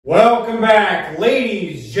Welcome back,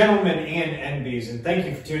 ladies, gentlemen, and NBs, and thank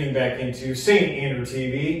you for tuning back into St. Andrew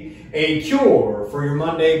TV, a cure for your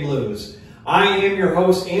Monday blues. I am your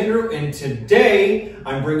host, Andrew, and today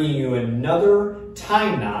I'm bringing you another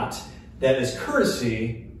tie knot that is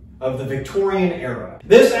courtesy of the Victorian era.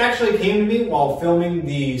 This actually came to me while filming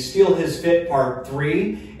the Steal His Fit Part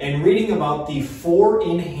 3 and reading about the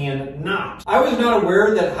 4-in-hand knot. I was not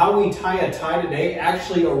aware that how we tie a tie today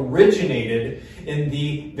actually originated in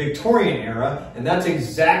the Victorian era, and that's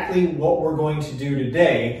exactly what we're going to do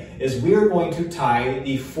today, is we are going to tie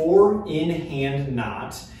the 4-in-hand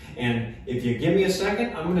knot. And if you give me a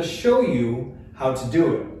second, I'm going to show you how to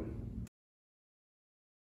do it.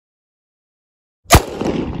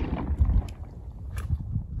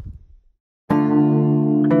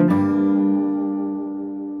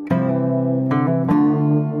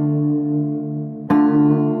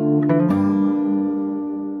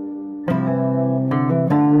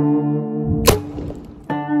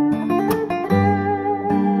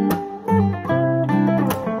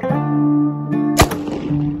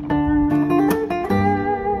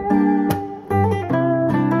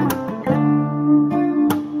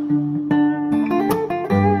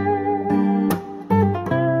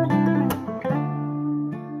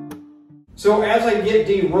 So as I get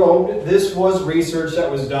derobed, this was research that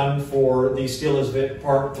was done for the Steal His Fit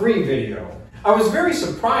Part 3 video. I was very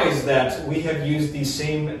surprised that we have used the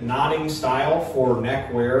same knotting style for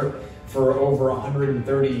neckwear for over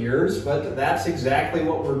 130 years, but that's exactly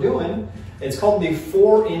what we're doing. It's called the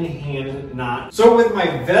 4-in-hand knot. So with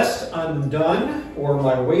my vest undone, or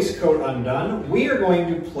my waistcoat undone, we are going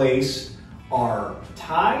to place our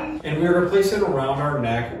tie, and we're going to place it around our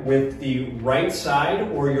neck with the right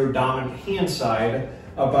side, or your dominant hand side,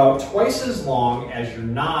 about twice as long as your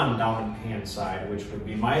non-dominant hand side, which would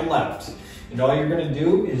be my left. And all you're going to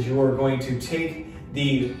do is you are going to take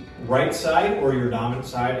the right side, or your dominant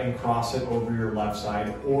side, and cross it over your left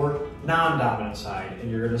side, or non-dominant side,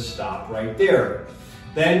 and you're going to stop right there.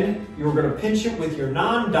 Then you're going to pinch it with your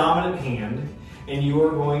non-dominant hand, and you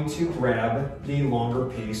are going to grab the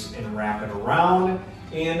longer piece and wrap it around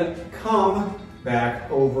and come back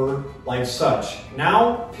over like such.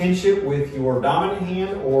 Now pinch it with your dominant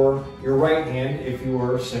hand or your right hand if you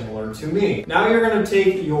are similar to me. Now you're going to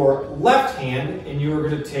take your left hand and you are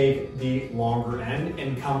going to take the longer end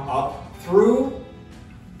and come up through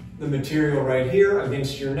the material right here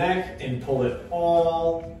against your neck and pull it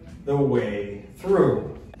all the way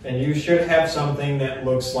through. And you should have something that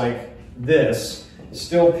looks like this,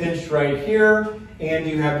 still pinched right here, and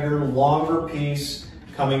you have your longer piece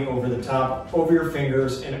coming over the top, over your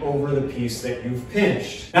fingers, and over the piece that you've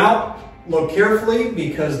pinched. Now, look carefully,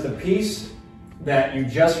 because the piece that you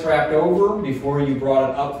just wrapped over before you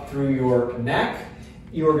brought it up through your neck,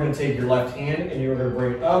 you are going to take your left hand and you're going to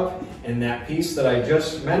bring it up, and that piece that I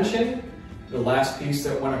just mentioned, the last piece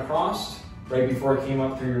that went across right before it came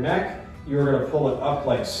up through your neck, you're going to pull it up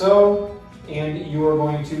like so, and you are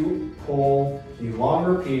going to pull the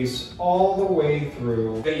longer piece all the way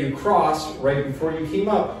through that you crossed right before you came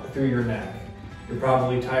up through your neck. You're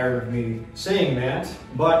probably tired of me saying that,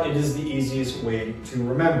 but it is the easiest way to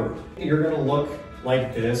remember. You're going to look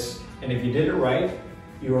like this, and if you did it right,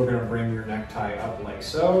 you are going to bring your necktie up like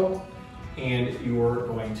so, and you're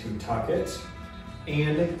going to tuck it,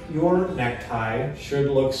 and your necktie should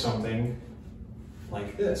look something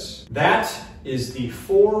like this. That is the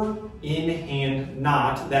 4-in-hand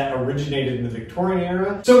knot that originated in the Victorian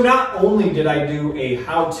era. So not only did I do a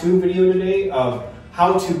how-to video today of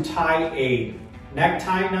how to tie a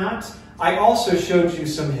necktie knot, I also showed you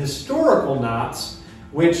some historical knots,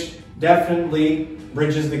 which definitely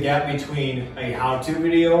bridges the gap between a how-to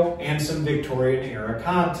video and some Victorian era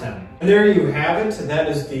content. And there you have it. That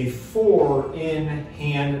is the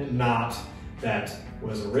 4-in-hand knot that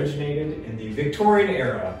was originated in the Victorian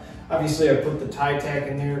era. Obviously, I put the tie tack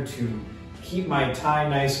in there to keep my tie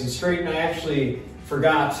nice and straight, and I actually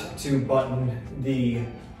forgot to button the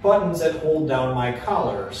buttons that hold down my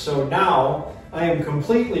collar. So now I am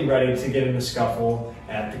completely ready to get in the scuffle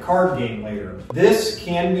at the card game later. This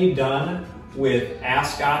can be done with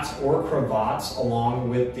ascots or cravats, along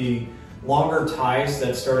with the longer ties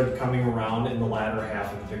that started coming around in the latter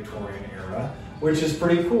half of the Victorian era, which is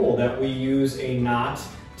pretty cool that we use a knot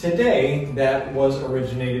today that was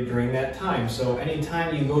originated during that time. So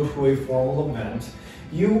anytime you go to a formal event,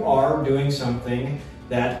 you are doing something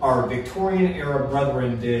that our Victorian era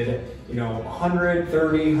brethren did,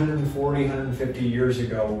 130, 140, 150 years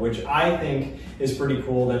ago, which I think is pretty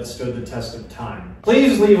cool, that stood the test of time.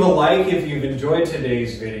 Please leave a like if you've enjoyed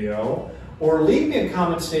today's video, or leave me a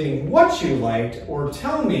comment stating what you liked, or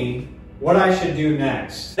tell me what I should do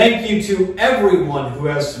next. Thank you to everyone who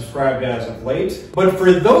has subscribed as of late. But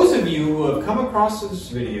for those of you who have come across this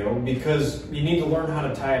video because you need to learn how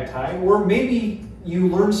to tie a tie, or maybe you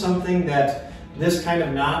learned something that this kind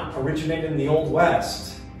of knot originated in the Old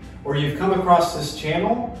West, or you've come across this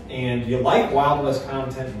channel and you like Wild West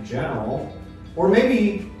content in general, or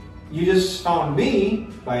maybe you just found me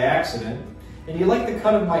by accident and you like the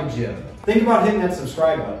cut of my jib, think about hitting that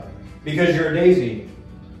subscribe button, because you're a daisy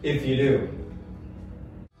if you do.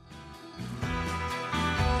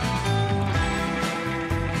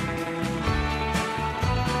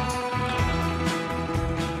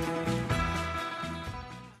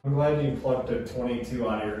 I'm glad you plucked a 22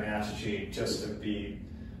 out of your ass cheek just to be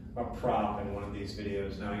a prop in one of these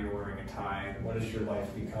videos. Now you're wearing a tie. What has your life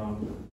become?